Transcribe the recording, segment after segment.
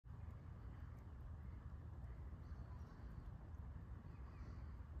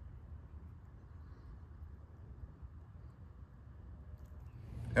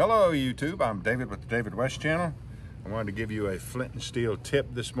Hello YouTube, I'm David with the David West channel. I wanted to give you a flint and steel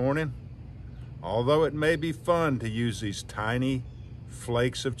tip this morning. Although it may be fun to use these tiny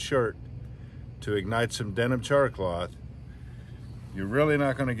flakes of chert to ignite some denim char cloth, you're really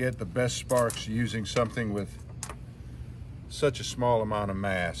not going to get the best sparks using something with such a small amount of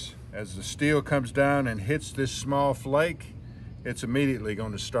mass. As the steel comes down and hits this small flake, it's immediately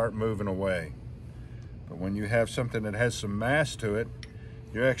going to start moving away. But when you have something that has some mass to it,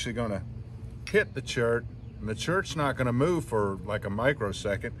 you're actually going to hit the chert, and the chert's not going to move for like a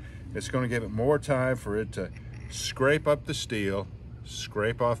microsecond. It's going to give it more time for it to scrape up the steel,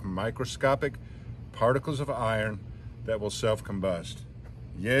 scrape off microscopic particles of iron that will self-combust.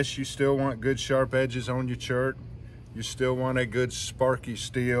 Yes, you still want good sharp edges on your chert. You still want a good sparky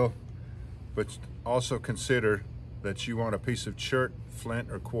steel, but also consider that you want a piece of chert, flint,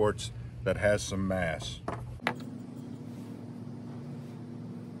 or quartz that has some mass.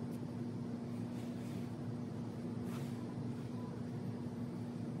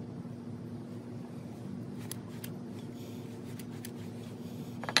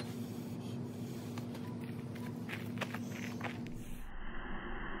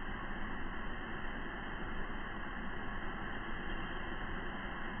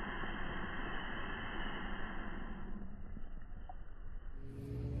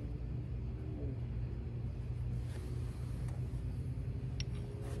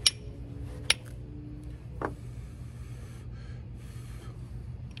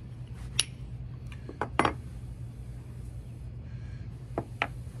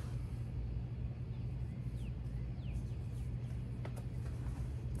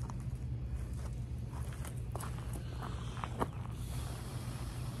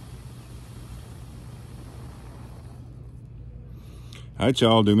 All right,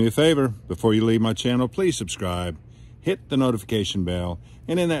 y'all, do me a favor. Before you leave my channel, please subscribe, hit the notification bell,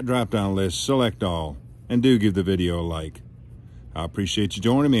 and in that drop-down list, select all, and do give the video a like. I appreciate you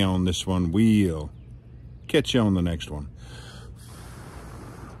joining me on this one. We'll catch you on the next one.